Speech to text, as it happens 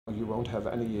you won't have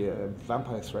any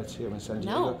vampire threats here in San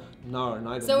Diego. No,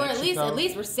 neither. So Mexico. at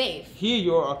least we're safe. Here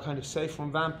you are kind of safe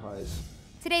from vampires.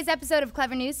 Today's episode of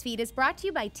Clevver Newsfeed is brought to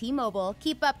you by T-Mobile.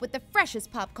 Keep up with the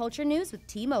freshest pop culture news with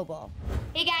T-Mobile.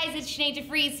 Hey guys, it's Sinead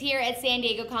DeFries here at San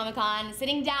Diego Comic-Con,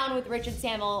 sitting down with Richard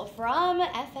Sammel from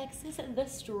FX's The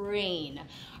Strain.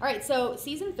 All right, so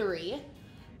season 3,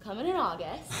 coming in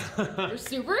August. We're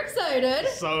super excited.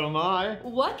 So am I.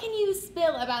 What can you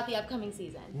spill about the upcoming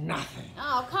season? Nothing.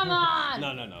 Oh, come on!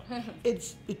 No.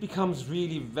 It becomes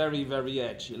really very, very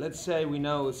edgy. Let's say we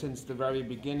know since the very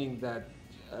beginning that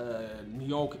New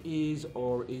York is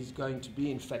or is going to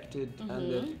be infected,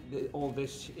 and that all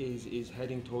this is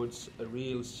heading towards a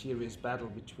real serious battle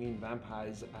between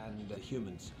vampires and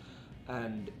humans.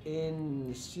 And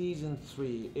in season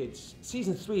 3, is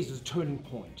the turning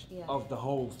point of the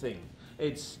whole thing.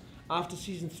 It's after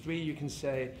season 3, you can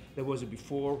say there was a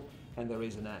before and there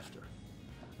is an after.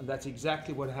 And that's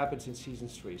exactly what happens in season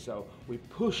 3. So we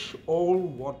push all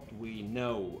what we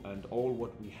know and all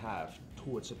what we have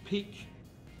towards a peak.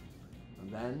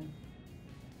 And then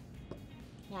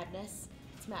madness.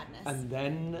 It's madness. And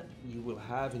then you will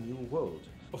have a new world.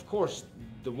 Of course,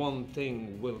 the one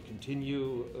thing will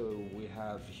continue. We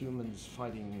have humans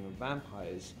fighting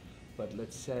vampires, but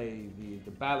let's say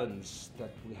the balance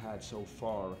that we had so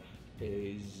far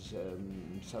is,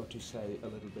 so to say, a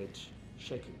little bit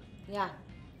shaken. Yeah.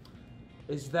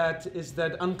 Is that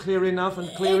unclear enough and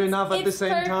clear enough at the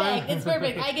same time? It's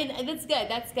perfect.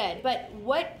 That's good. But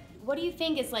what do you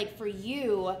think is like for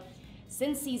you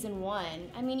since season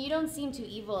 1? I mean, you don't seem too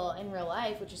evil in real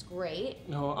life, which is great.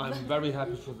 No, I'm very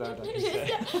happy for that, I can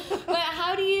say. But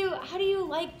how do you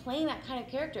like playing that kind of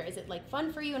character? Is it like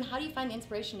fun for you, and how do you find the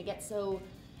inspiration to get so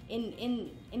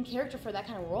in character for that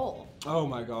kind of role? Oh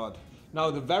my God. No,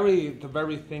 the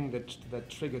very thing that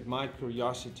triggered my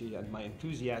curiosity and my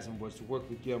enthusiasm was to work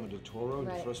with Guillermo del Toro in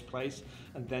the first place,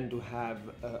 and then to have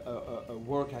a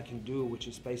work I can do which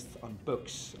is based on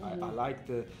books. I like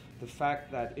the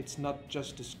fact that it's not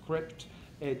just a script,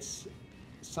 it's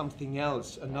something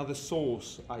else, another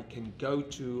source I can go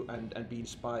to and be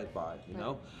inspired by, you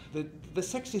know? The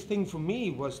sexy thing for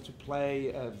me was to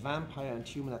play a vampire and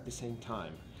human at the same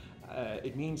time.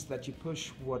 It means that you push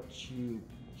what you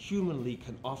humanly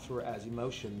can offer as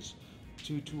emotions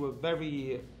to a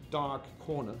very dark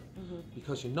corner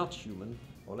because you're not human.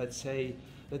 Or let's say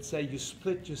you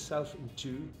split yourself in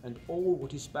two, and all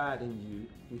what is bad in you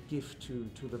give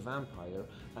to the vampire,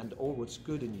 and all what's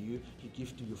good in you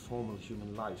give to your formal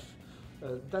human life.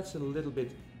 That's a little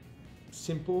bit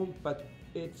simple, but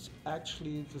it's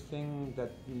actually the thing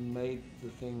that made the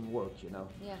thing work, you know.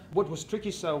 Yeah. What was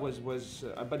tricky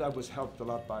but I was helped a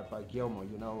lot by Guillermo,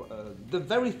 you know. The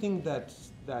very thing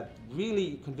that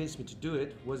really convinced me to do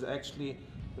it was actually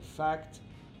the fact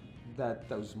that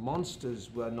those monsters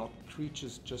were not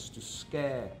creatures just to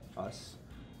scare us.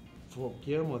 For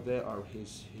Guillermo, they are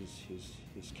his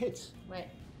kids. Right.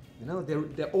 You know,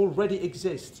 they already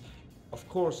exist. Of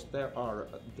course, they are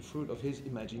the fruit of his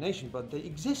imagination, but they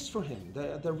exist for him.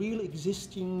 They're real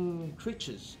existing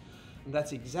creatures. And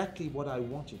that's exactly what I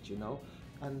wanted, you know.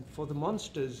 And for the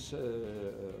monsters,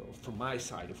 from my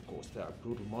side, of course, there are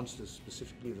brutal monsters,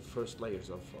 specifically the first layers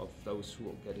of those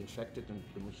who get infected and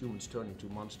the humans turn into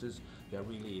monsters. They're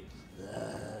really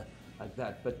like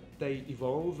that. But they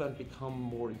evolve and become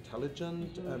more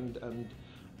intelligent, and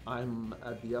I'm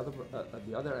at the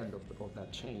other end of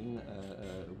that chain,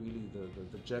 really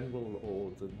the general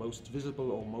or the most visible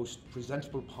or most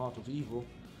presentable part of evil,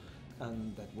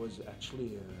 and that was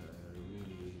actually a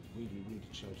really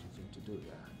chosen thing to do.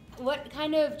 Yeah. What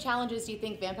kind of challenges do you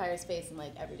think vampires face in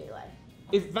like everyday life?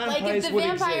 If vampires the would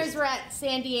vampires exist, were at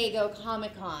San Diego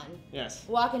Comic-Con, yes,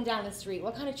 walking down the street,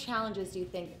 what kind of challenges do you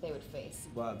think that they would face?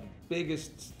 Well, the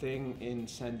biggest thing in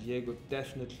San Diego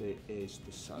definitely is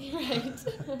the sun.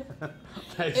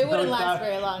 Right. It wouldn't last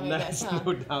very long, I guess. There's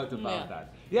no doubt about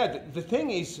that. Yeah, the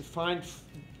thing is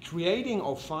creating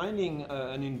or finding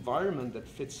an environment that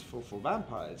fits for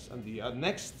vampires, and the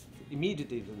next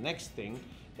thing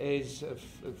is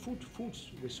food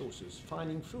resources,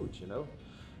 finding food, you know.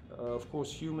 Of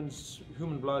course, human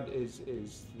blood is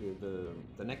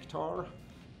the nectar,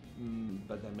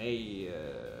 but they may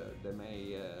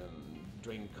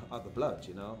drink other blood,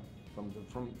 you know.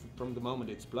 From the moment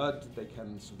it's blood, they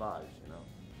can survive, you know.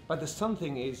 But the sun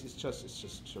thing is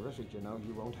just terrific, you know.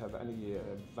 You won't have any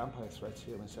vampire threats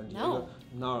here in San Diego.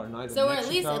 No, neither. So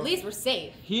Mexico. at least we're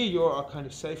safe. Here you are kind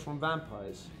of safe from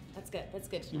vampires. That's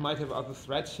good. You might have other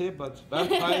threats here, but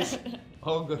vampires,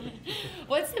 all good.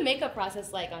 What's the makeup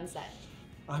process like on set?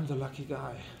 I'm the lucky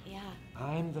guy. Yeah.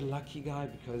 I'm the lucky guy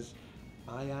because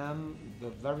I am the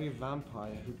very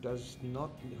vampire who does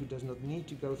not need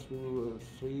to go through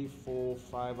a 3, 4,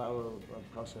 5 hour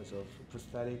process of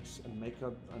prosthetics and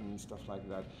makeup and stuff like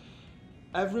that.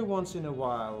 Every once in a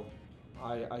while,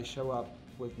 I show up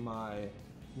with my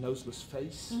noseless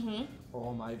face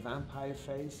or my vampire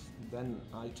face. Then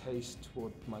I taste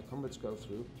what my combats go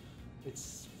through.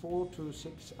 It's 4 to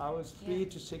 6 hours, 3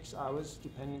 to 6 hours,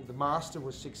 depending. The master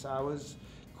was 6 hours.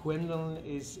 Quinlan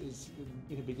is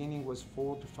in the beginning was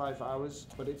 4 to 5 hours,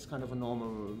 but it's kind of a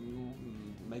normal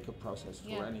makeup process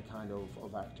for any kind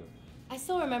of actor. I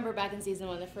still remember back in season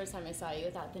 1, the first time I saw you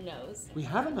without the nose. We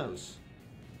have a nose,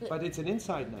 but it's an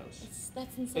inside nose.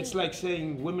 That's insane. It's like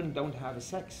saying women don't have a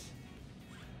sex.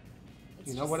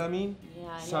 You know what I mean? Yeah,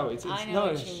 I know. So it's I know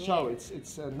no, what you mean.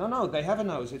 So no, they have a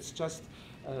nose. It's just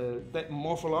that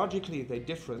morphologically they're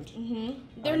different.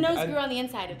 Their nose grew on the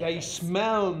inside of their They face.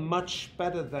 smell much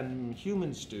better than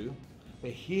humans do.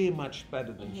 They hear much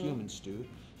better than humans do.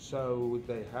 So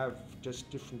they have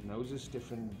just different noses,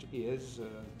 different ears,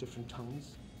 different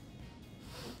tongues.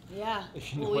 Yeah,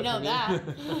 If you know well, we what I know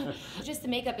mean. that. Just the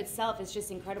makeup itself is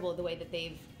just incredible, the way that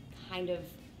they've kind of,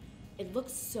 it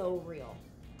looks so real.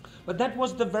 But that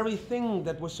was the very thing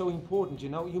that was so important, you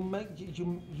know. You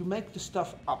make the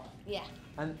stuff up. Yeah.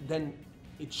 And then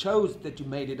it shows that you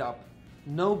made it up.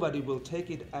 Nobody will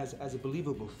take it as a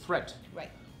believable threat.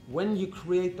 Right. When you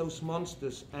create those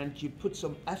monsters and you put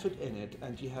some effort in it,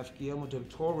 and you have Guillermo del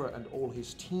Toro and all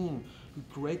his team who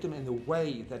create them in a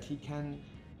way that he can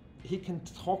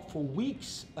talk for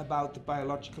weeks about the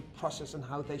biological process and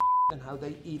how they and how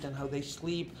they eat and how they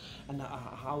sleep and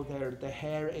how their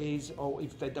hair is, or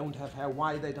if they don't have hair,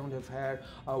 why they don't have hair,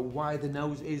 why the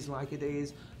nose is like it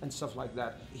is, and stuff like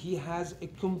that. He has a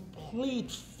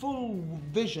complete, full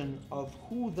vision of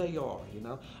who they are, you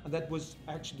know, and that was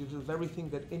actually the very thing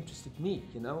that interested me,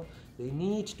 you know. They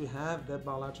need to have their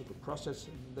biological process,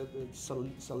 the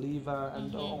saliva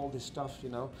and all this stuff, you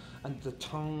know, and the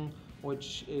tongue,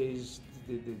 which is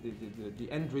the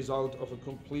end result of a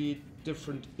complete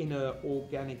different inner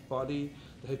organic body.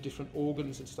 They have different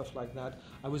organs and stuff like that.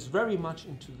 I was very much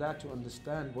into that to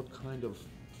understand what kind of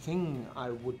thing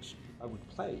I would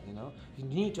play, you know. You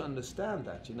need to understand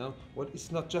that, you know.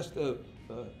 It's not just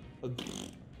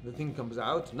the thing comes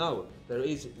out. No, there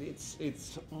is,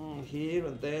 it's here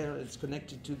and there, it's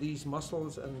connected to these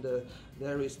muscles, and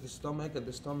there is the stomach, and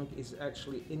the stomach is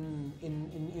actually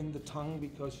in the tongue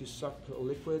because you suck a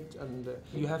liquid, and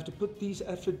you have to put these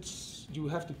efforts, you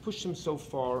have to push them so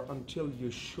far until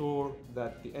you're sure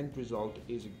that the end result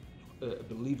is a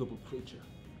believable creature.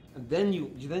 And then you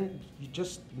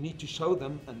just need to show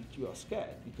them, and you are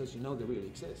scared because you know they really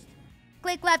exist.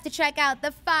 Click left to check out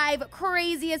the 5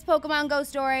 craziest Pokemon Go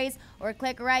stories, or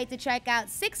click right to check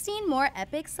out 16 more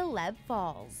epic celeb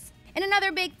falls. And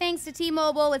another big thanks to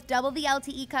T-Mobile. With double the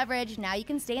LTE coverage, now you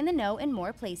can stay in the know in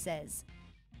more places.